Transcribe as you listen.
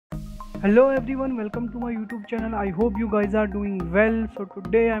Hello everyone, welcome to my YouTube channel. I hope you guys are doing well. So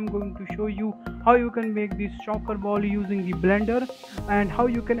today I'm going to show you how you can make this shocker ball using the blender and how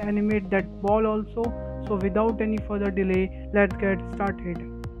you can animate that ball also. So without any further delay, let's get started.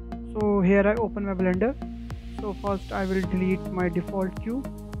 So here I open my blender. So first I will delete my default cube.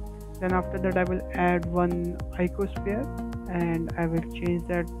 Then after that I will add one icosphere and I will change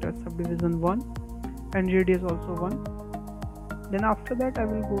that subdivision 1 and radius also 1. Then after that I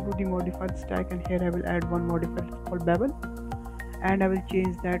will go to the modifier stack and here I will add one modifier called bevel and I will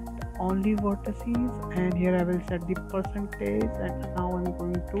change that only vertices and here I will set the percentage and now I'm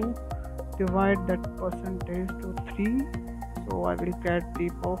going to divide that percentage to 3, so I will get the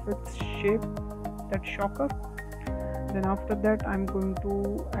perfect shape, that shocker. Then after that I'm going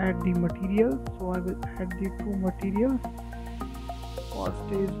to add the materials, so I will add the two materials. First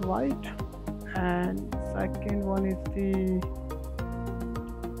is white and second one is the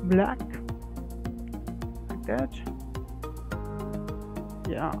black, like that.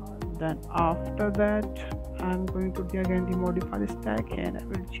 Yeah, then after that I'm going to do again the modifier stack and I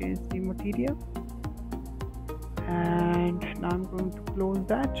will change the material and now I'm going to close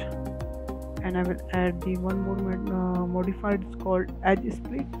that and I will add the one more modifier, it's called edge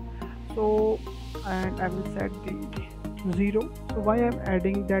split. So and I will set the 0. So why I'm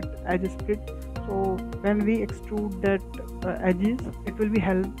adding that edge split, so when we extrude that edges it will be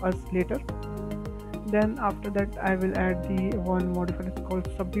help us later. Then after that I will add the one modifier, it's called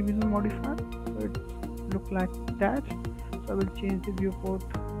subdivision modifier, so it look like that. So I will change the viewport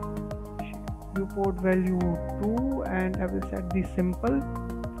value 2 and I will set the simple,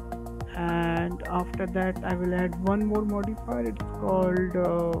 and after that I will add one more modifier, it's called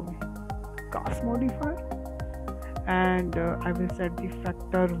cast modifier, and I will set the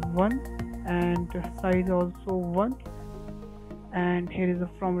factor 1 and size also 1, and here is a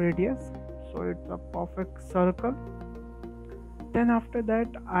from radius, so it's a perfect circle. Then after that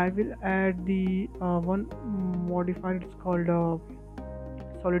I will add the one modifier, it's called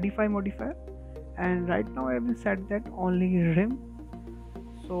solidify modifier, and right now I will set that only rim.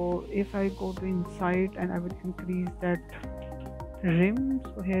 So if I go to inside and I will increase that rim,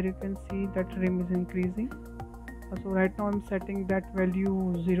 so here you can see that rim is increasing. So right now I'm setting that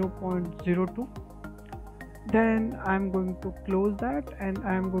value 0.02. then I'm going to close that and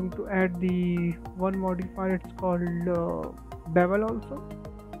I'm going to add the one modifier, it's called bevel also,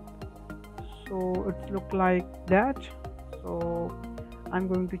 so it's look like that. So I'm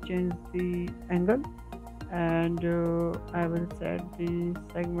going to change the angle and I will set the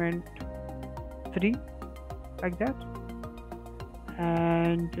segment 3 like that,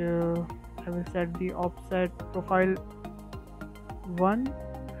 and I will set the offset profile 1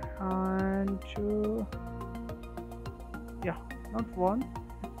 and yeah, not 1,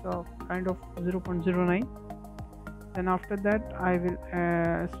 it's a kind of 0.09. then after that I will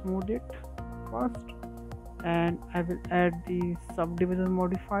smooth it first and I will add the subdivision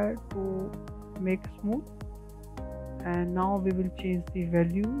modifier to make smooth, and now we will change the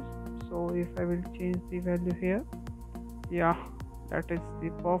values. So if I will change the value here, yeah, that is the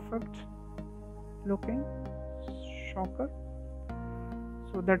perfect looking shocker.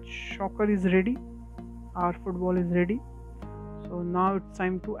 So that shocker is ready, our football is ready. So now it's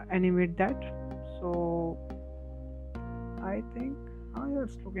time to animate that. So I think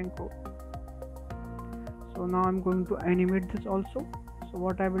it's looking cool. So now I'm going to animate this also. So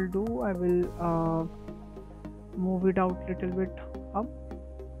what I will do, I will move it out little bit up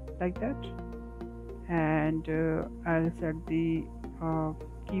like that, and I'll set the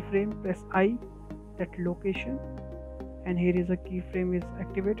keyframe, press I, that location, and here is a keyframe is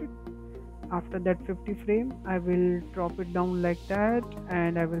activated. After that 50 frame I will drop it down like that,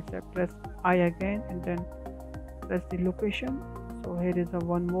 and I will press I again and then press the location. So here is a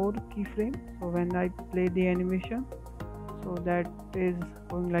one more keyframe, so when I play the animation, so that is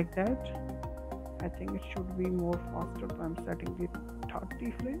going like that. I think it should be more faster, so I'm setting the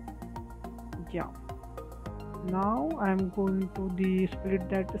 30 frame. Yeah, now I'm going to the split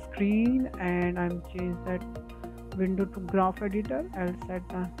that screen and I'm change that window to graph editor. I'll set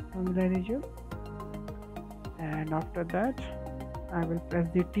the manager, and after that I will press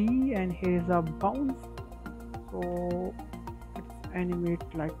the T and here is a bounce, so it's animate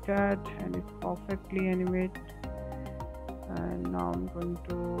like that and it's perfectly animate. And now I'm going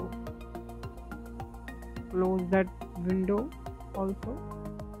to close that window also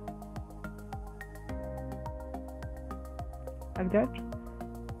like that.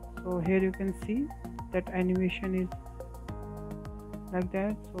 So here you can see that animation is like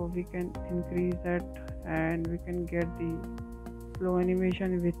that, so we can increase that and we can get the slow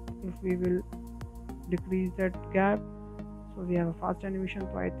animation with if we will decrease that gap. So we have a fast animation,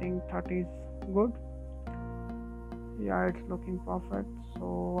 so I think 30 is good. Yeah, it's looking perfect.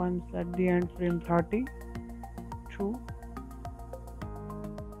 So once at the end frame 30, true.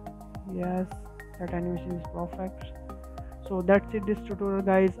 Yes, that animation is perfect. So that's it, this tutorial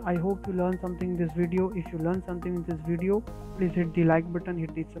guys. I hope you learned something in this video. If you learned something in this video, please hit the like button,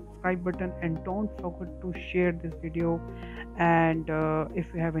 hit the subscribe button, and don't forget to share this video. And if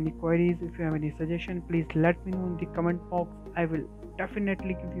you have any queries, if you have any suggestion, please let me know in the comment box. I will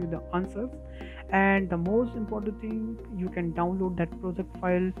definitely give you the answers. And the most important thing, you can download that project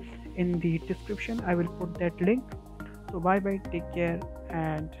file in the description. I will put that link. So bye bye, take care,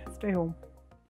 and stay home.